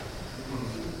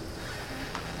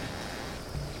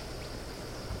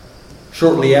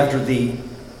 Shortly after the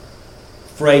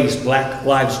phrase Black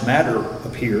Lives Matter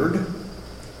appeared,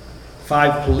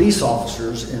 5 police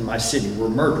officers in my city were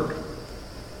murdered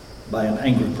by an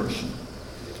angry person.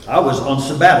 I was on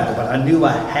sabbatical, but I knew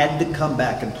I had to come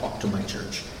back and talk to my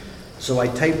church. So I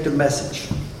taped a message.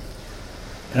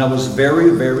 And I was very,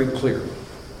 very clear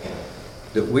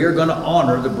that we are going to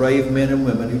honor the brave men and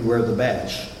women who wear the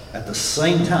badge. At the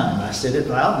same time, I said it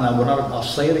loud, and I'll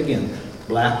say it again,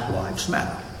 Black Lives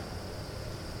Matter.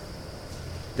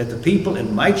 That the people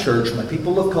in my church, my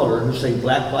people of color who say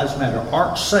Black Lives Matter,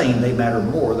 aren't saying they matter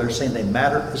more. They're saying they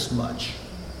matter as much.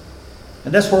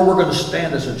 And that's where we're going to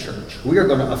stand as a church. We are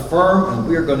going to affirm and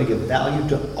we are going to give value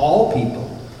to all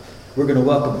people. We're going to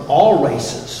welcome all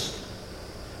races.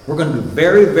 We're going to be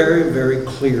very, very, very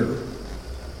clear.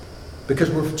 Because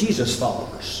we're Jesus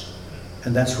followers.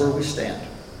 And that's where we stand.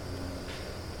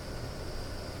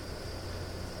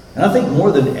 And I think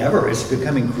more than ever it's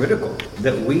becoming critical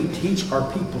that we teach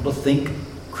our people to think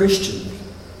Christianly.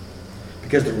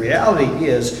 Because the reality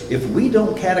is, if we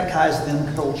don't catechize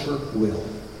them, culture will.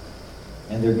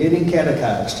 And they're getting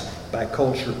catechized by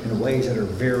culture in ways that are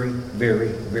very, very,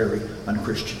 very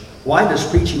unchristian. Why does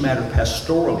preaching matter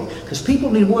pastorally? Because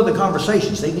people need more than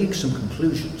conversations. They need some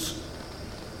conclusions.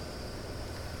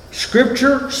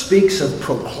 Scripture speaks of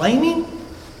proclaiming,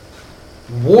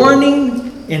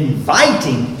 warning,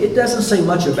 inviting. It doesn't say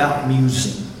much about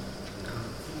musing.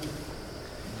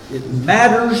 It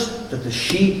matters that the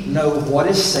sheep know what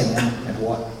is sand and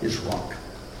what is rock.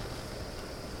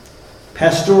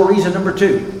 Pastoral reason number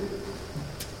 2.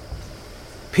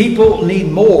 People need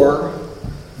more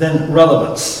than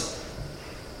relevance.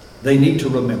 They need to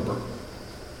remember.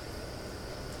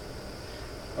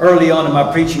 Early on in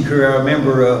my preaching career, I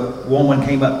remember a woman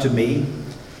came up to me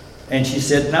and she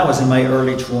said, and I was in my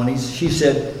early 20s, she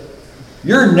said,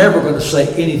 "You're never going to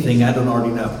say anything I don't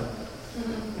already know.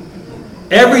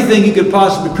 Everything you could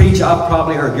possibly preach, I've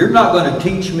probably heard. You're not going to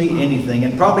teach me anything."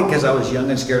 And probably because I was young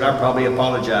and scared, I probably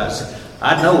apologized.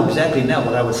 I know exactly now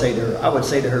what I would say to her. I would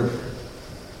say to her,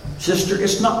 "Sister,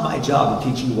 it's not my job to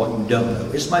teach you what you don't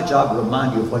know. It's my job to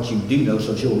remind you of what you do know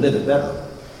so that you'll live it better.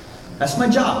 That's my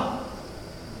job.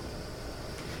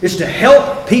 It's to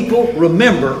help people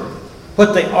remember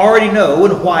what they already know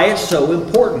and why it's so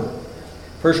important.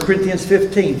 1 Corinthians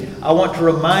 15, I want to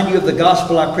remind you of the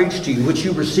gospel I preached to you, which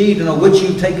you received and on which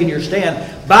you've taken your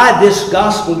stand. By this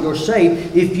gospel you're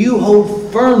saved, if you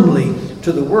hold firmly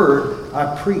to the word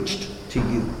I preached to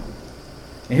you."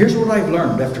 And here's what I've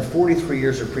learned after 43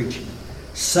 years of preaching.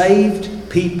 Saved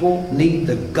people need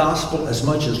the gospel as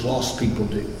much as lost people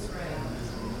do.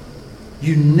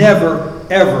 You never,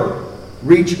 ever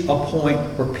reach a point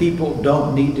where people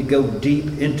don't need to go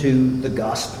deep into the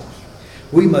gospel.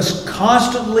 We must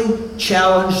constantly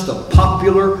challenge the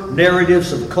popular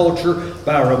narratives of culture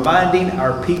by reminding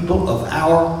our people of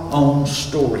our own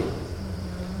story.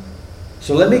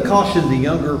 So let me caution the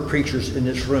younger preachers in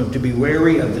this room to be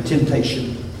wary of the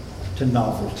temptation to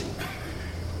novelty.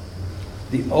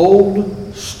 The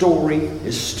old story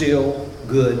is still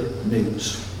good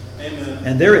news. Amen.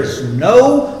 And there is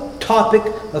no topic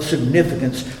of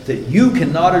significance that you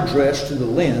cannot address through the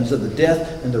lens of the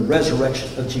death and the resurrection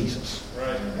of Jesus.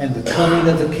 Right. And the coming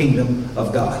of the kingdom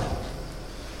of God.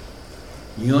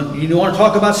 You want to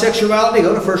talk about sexuality?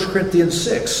 Go to 1 Corinthians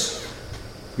 6.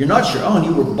 You're not your own.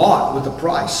 You were bought with a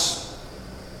price.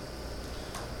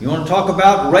 You want to talk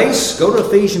about race? Go to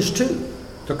Ephesians 2.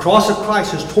 The cross of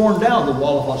Christ has torn down the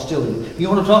wall of hostility. You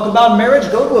want to talk about marriage?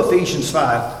 Go to Ephesians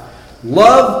 5.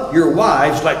 Love your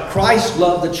wives like Christ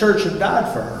loved the church and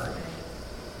died for her.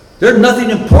 There's nothing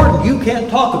important you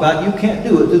can't talk about. You can't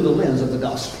do it through the lens of the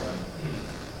gospel.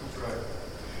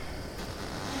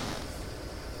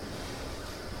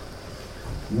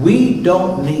 We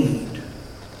don't need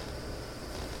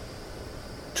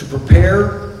to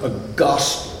prepare a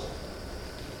gospel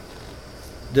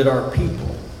that our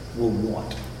people will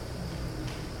want.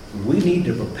 We need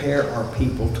to prepare our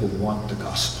people to want the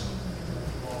gospel.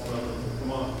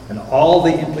 And all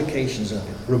the implications of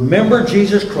it. Remember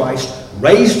Jesus Christ,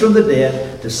 raised from the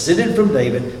dead, descended from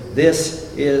David.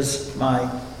 This is my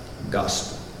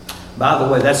gospel. By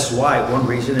the way, that's why one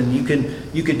reason, and you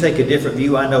can take a different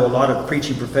view. I know a lot of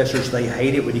preaching professors, they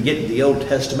hate it when you get into the Old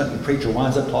Testament and the preacher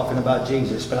winds up talking about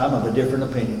Jesus, but I'm of a different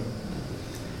opinion.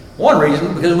 One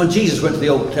reason, because when Jesus went to the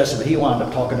Old Testament, he wound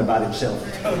up talking about himself.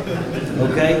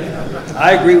 Okay?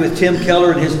 I agree with Tim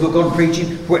Keller in his book on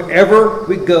preaching. Wherever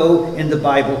we go in the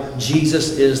Bible,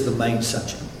 Jesus is the main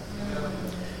subject.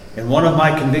 And one of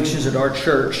my convictions at our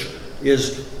church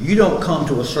is you don't come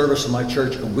to a service in my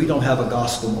church and we don't have a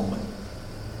gospel moment.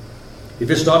 If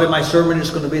it's not in my sermon,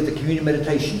 it's going to be at the communion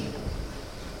meditation.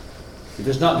 If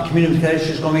it's not in the communion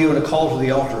meditation, it's going to be with a call to the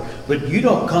altar. But you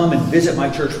don't come and visit my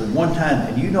church for one time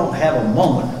and you don't have a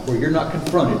moment where you're not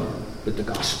confronted with the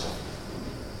gospel.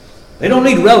 They don't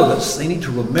need relevance. They need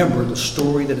to remember the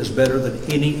story that is better than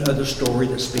any other story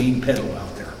that's being peddled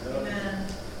out there. Amen.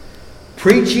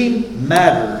 Preaching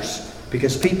matters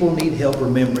because people need help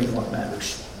remembering what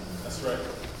matters. That's right.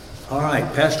 All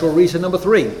right, pastoral reason number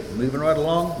 3. Moving right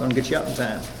along. I'm going to get you out in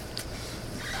time.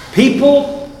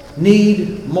 People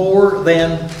need more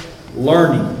than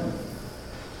learning.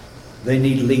 They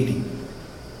need leading.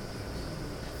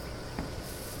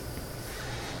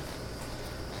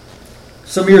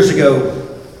 Some years ago,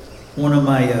 one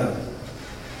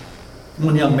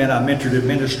young man I mentored in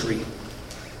ministry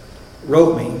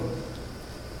wrote me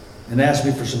and asked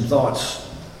me for some thoughts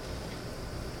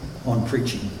on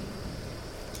preaching.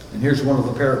 And here's one of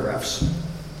the paragraphs.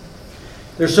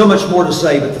 There's so much more to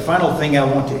say, but the final thing I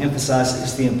want to emphasize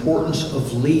is the importance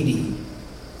of leading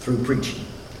through preaching.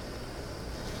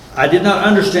 I did not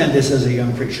understand this as a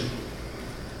young preacher.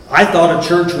 I thought a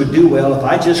church would do well if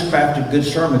I just crafted good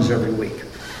sermons every week.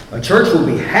 A church will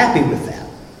be happy with that,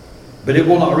 but it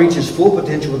will not reach its full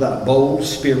potential without bold,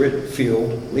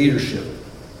 spirit-filled leadership.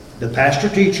 The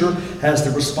pastor-teacher has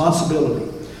the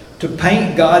responsibility to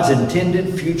paint God's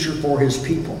intended future for his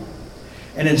people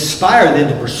and inspire them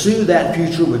to pursue that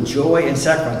future with joy and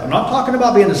sacrifice. I'm not talking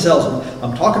about being a salesman.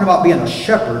 I'm talking about being a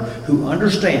shepherd who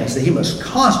understands that he must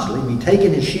constantly be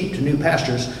taking his sheep to new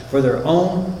pastures for their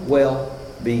own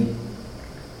well-being.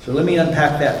 So let me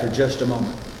unpack that for just a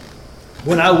moment.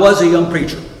 When I was a young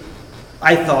preacher,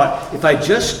 I thought if I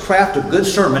just craft a good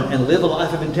sermon and live a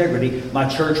life of integrity, my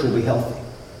church will be healthy.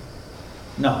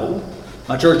 No,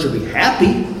 my church will be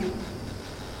happy.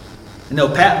 And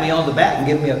they'll pat me on the back and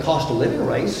give me a cost of living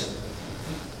raise.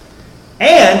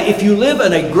 And if you live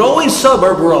in a growing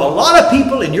suburb where a lot of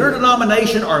people in your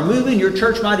denomination are moving, your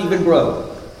church might even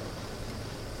grow.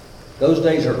 Those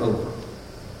days are over.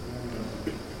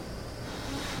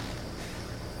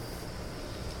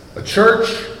 A church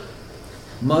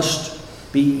must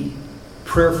be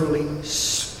prayerfully,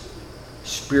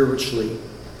 spiritually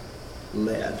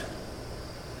led.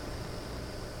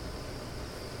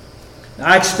 Now,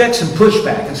 I expect some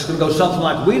pushback. It's going to go something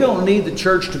like, we don't need the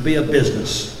church to be a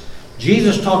business.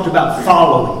 Jesus talked about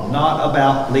following, not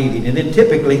about leading. And then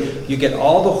typically you get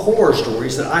all the horror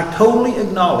stories that I totally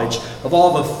acknowledge of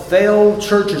all the failed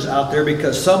churches out there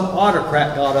because some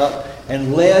autocrat got up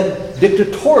and led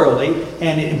dictatorially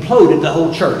and it imploded the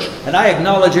whole church. And I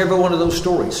acknowledge every one of those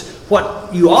stories.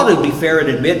 What you ought to be fair and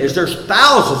admit is there's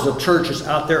thousands of churches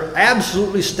out there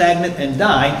absolutely stagnant and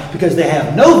dying because they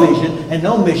have no vision and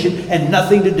no mission and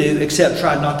nothing to do except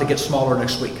try not to get smaller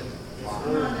next week.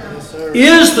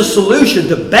 Is the solution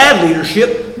to bad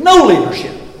leadership no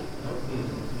leadership?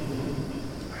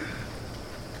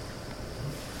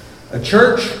 A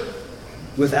church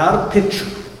without a picture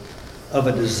of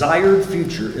a desired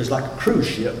future is like a cruise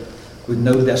ship with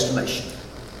no destination.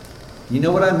 You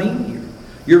know what I mean?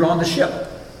 You're on the ship.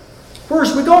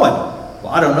 Where's we going? Well,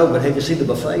 I don't know, but have you seen the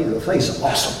buffet? The buffet's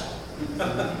awesome.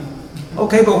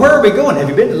 Okay, but where are we going? Have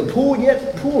you been to the pool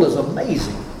yet? The pool is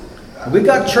amazing. We've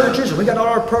got churches and we got all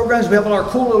our programs, we have all our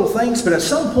cool little things, but at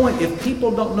some point, if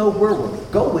people don't know where we're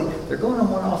going, they're going to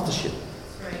run off the ship.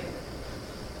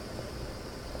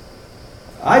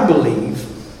 I believe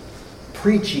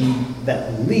preaching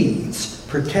that leads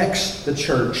protects the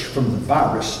church from the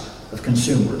virus of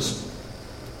consumerism.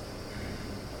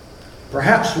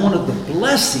 Perhaps one of the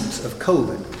blessings of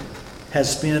COVID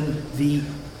has been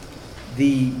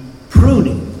the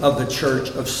pruning of the church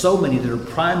of so many that are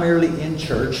primarily in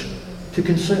church to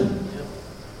consume.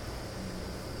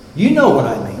 You know what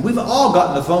I mean. We've all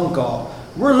gotten the phone call.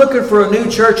 We're looking for a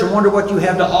new church and wonder what you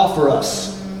have to offer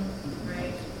us.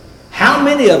 How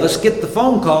many of us get the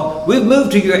phone call, we've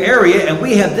moved to your area and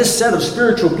we have this set of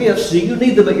spiritual gifts, so you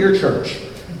need them at your church?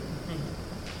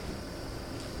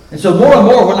 And so more and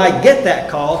more when I get that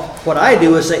call, what I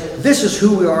do is say, this is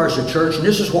who we are as a church and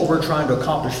this is what we're trying to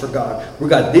accomplish for God. We've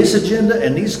got this agenda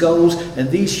and these goals and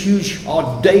these huge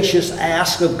audacious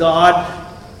asks of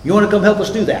God. You want to come help us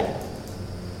do that?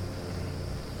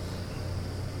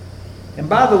 And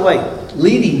by the way,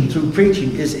 leading through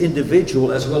preaching is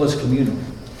individual as well as communal.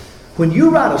 When you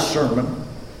write a sermon,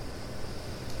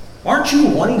 aren't you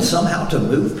wanting somehow to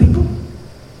move people?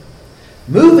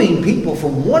 Moving people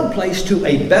from one place to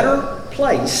a better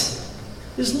place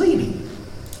is leading.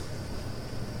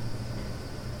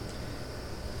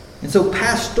 And so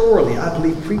pastorally, I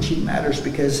believe preaching matters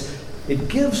because it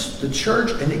gives the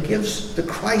church and it gives the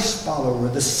Christ follower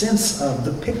the sense of,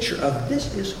 the picture of,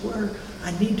 this is where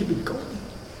I need to be going.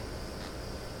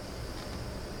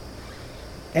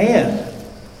 And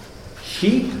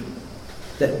sheep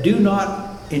that do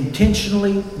not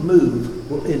intentionally move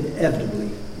will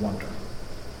inevitably wander.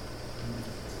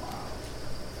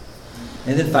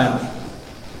 And then finally,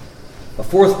 a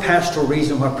fourth pastoral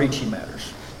reason why preaching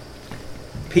matters.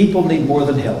 People need more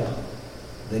than help.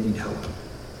 They need hope.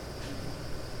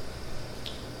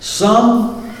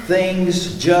 Some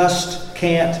things just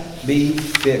can't be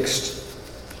fixed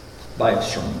by a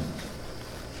sermon.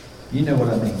 You know what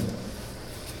I mean.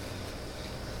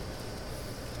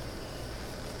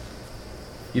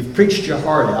 You've preached your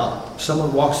heart out.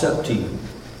 Someone walks up to you.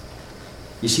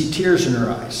 You see tears in her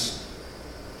eyes.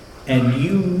 And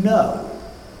you know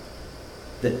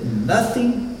that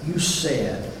nothing you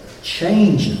said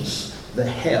changes the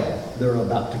hell they're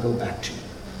about to go back to.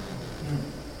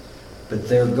 But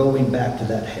they're going back to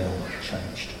that hell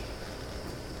changed.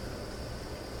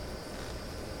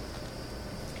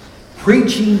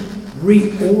 Preaching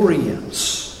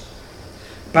reorients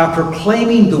by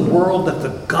proclaiming the world that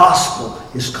the gospel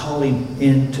is calling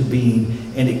into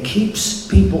being. And it keeps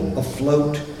people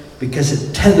afloat because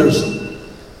it tethers them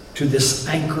to this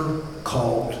anchor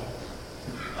called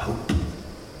hope.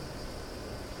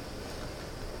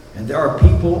 And there are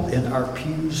people in our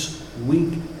pews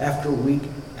week after week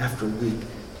after week.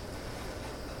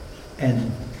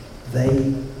 And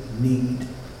they need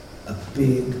a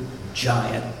big,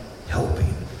 giant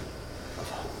helping of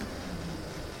hope.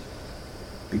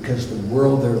 Because the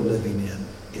world they're living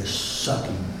in is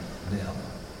sucking them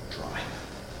dry.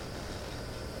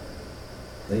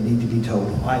 They need to be told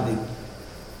why they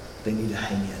need to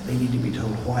hang in. They need to be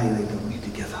told why they don't need to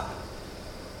give up.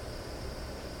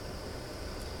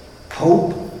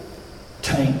 Hope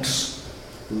tanks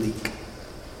leak.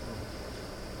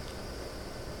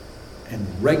 And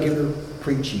regular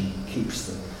preaching keeps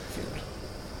them filled.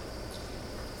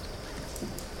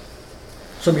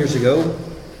 Some years ago,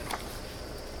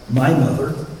 my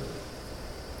mother,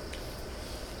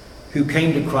 who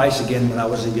came to Christ again when I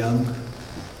was a young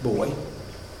boy,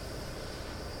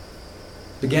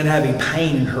 began having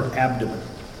pain in her abdomen.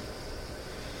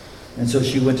 And so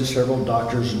she went to several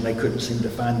doctors and they couldn't seem to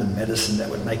find the medicine that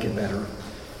would make it better.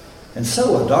 And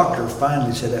so a doctor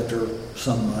finally said after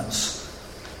some months,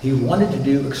 he wanted to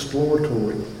do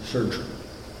exploratory surgery.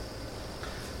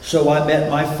 So I met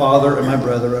my father and my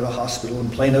brother at a hospital in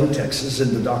Plano, Texas,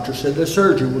 and the doctor said the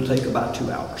surgery will take about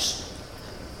 2 hours.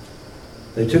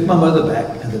 They took my mother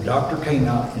back and the doctor came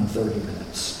out in 30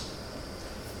 minutes.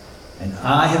 And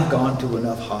I have gone to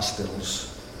enough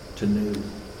hospitals to know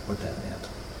what that meant.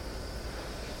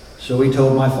 So he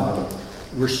told my father,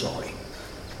 we're sorry,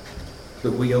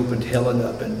 but we opened Helen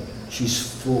up and she's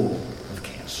full of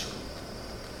cancer.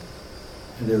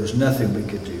 And there was nothing we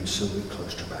could do, so we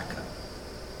closed her back up.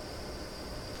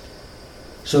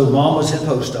 So Mom was in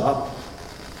post-op.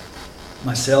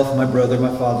 Myself, my brother,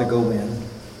 my father go in.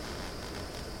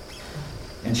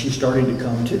 And she's starting to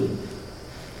come to.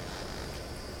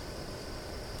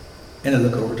 And I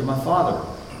look over to my father.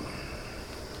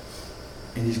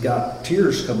 And he's got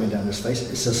tears coming down his face.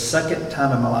 It's the second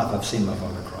time in my life I've seen my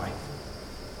father cry.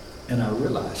 And I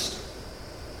realized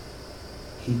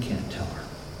he can't tell her.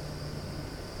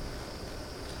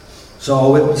 So I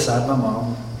went beside my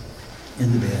mom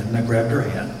in the bed and I grabbed her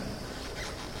hand.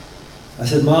 I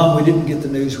said, Mom, we didn't get the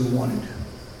news we wanted.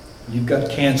 You've got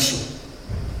cancer.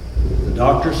 The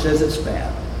doctor says it's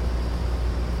bad.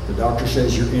 The doctor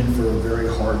says you're in for a very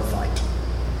hard fight.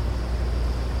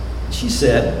 She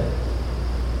said,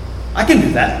 I can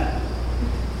do that.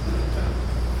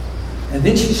 And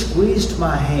then she squeezed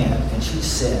my hand and she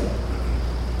said,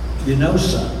 you know,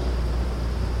 son,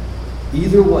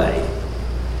 either way,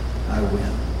 I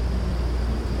win.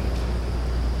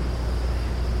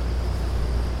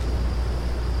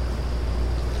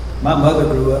 My mother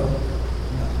grew up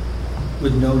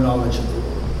with no knowledge of the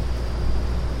Lord.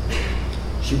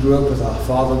 She grew up with a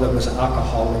father that was an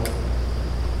alcoholic.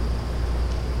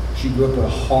 She grew up a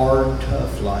hard,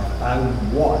 tough life. I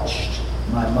watched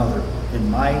my mother in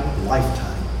my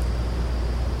lifetime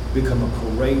become a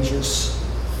courageous,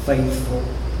 faithful,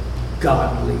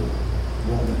 godly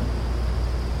woman.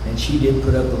 And she did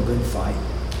put up a good fight.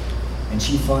 And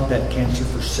she fought that cancer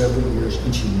for several years,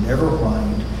 and she never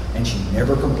whined, and she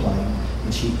never complained,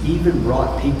 and she even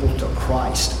brought people to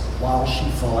Christ while she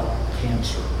fought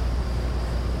cancer.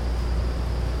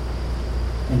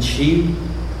 And she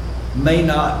may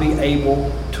not be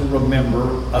able to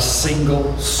remember a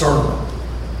single sermon,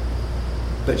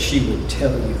 but she would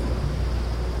tell you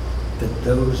that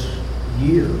those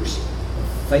years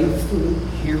of faithfully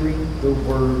hearing the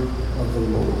word of the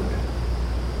Lord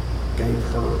gave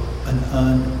her an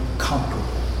unconquerable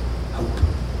hope.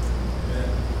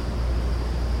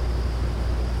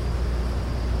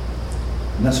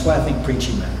 And that's why I think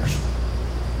preaching matters.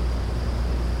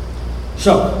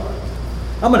 So,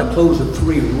 I'm going to close with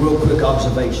 3 real quick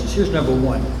observations. Here's number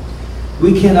 1.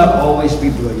 We cannot always be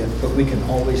brilliant, but we can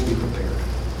always be prepared.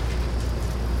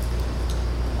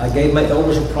 I gave my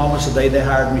elders a promise the day they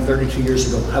hired me 32 years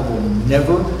ago. I will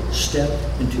never step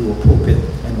into a pulpit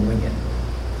and wing it.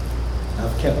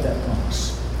 I've kept that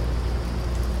promise.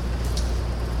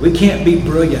 We can't be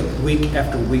brilliant week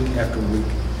after week after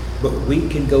week, but we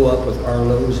can go up with our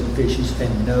loaves and fishes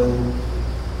and know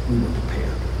we were prepared.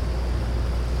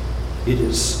 It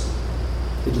is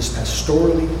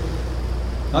pastorally,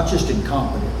 not just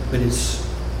incompetent, but it's,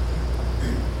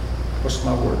 what's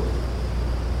my word?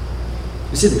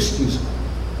 It's inexcusable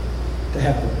to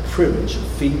have the privilege of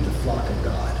feeding the flock of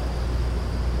God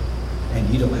and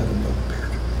you don't have a meal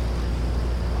prepared.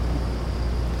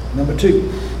 Number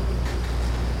 2,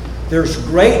 there's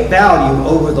great value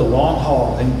over the long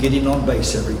haul in getting on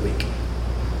base every week.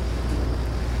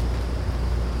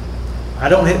 I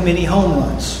don't hit many home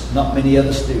runs, not many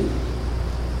others do,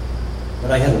 but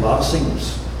I hit a lot of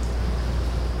singles.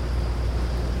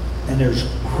 And there's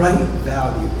great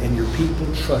value in your people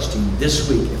trusting this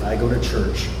week, if I go to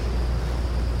church,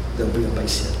 there'll be a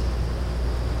base hit.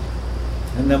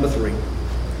 And number 3,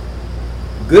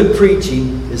 good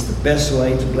preaching is the best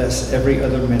way to bless every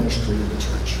other ministry in the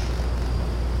church.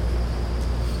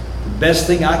 The best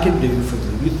thing I can do for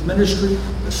the youth ministry,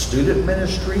 the student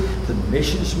ministry, the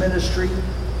missions ministry,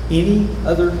 any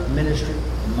other ministry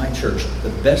in my church,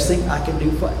 the best thing I can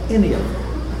do for any of them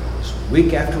is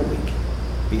week after week,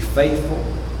 be faithful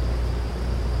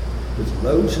with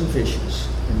loaves and fishes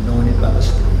and knowing it by the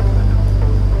Spirit of God.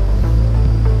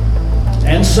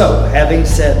 And so, having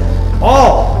said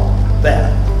all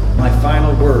that, my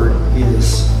final word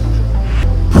is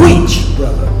preach,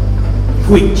 brother.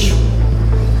 Preach.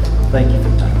 Thank you for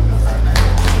your time.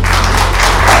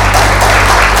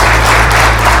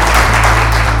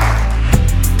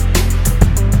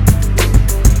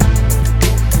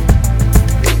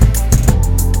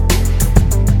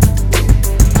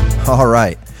 All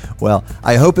right. Well,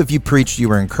 I hope if you preached, you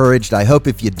were encouraged. I hope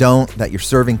if you don't, that you're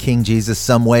serving King Jesus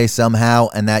some way, somehow,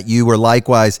 and that you were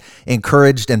likewise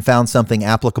encouraged and found something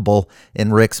applicable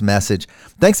in Rick's message.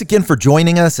 Thanks again for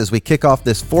joining us as we kick off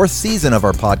this 4th season of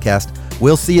our podcast.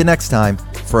 We'll see you next time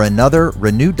for another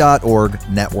Renew.org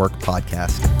Network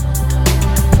podcast.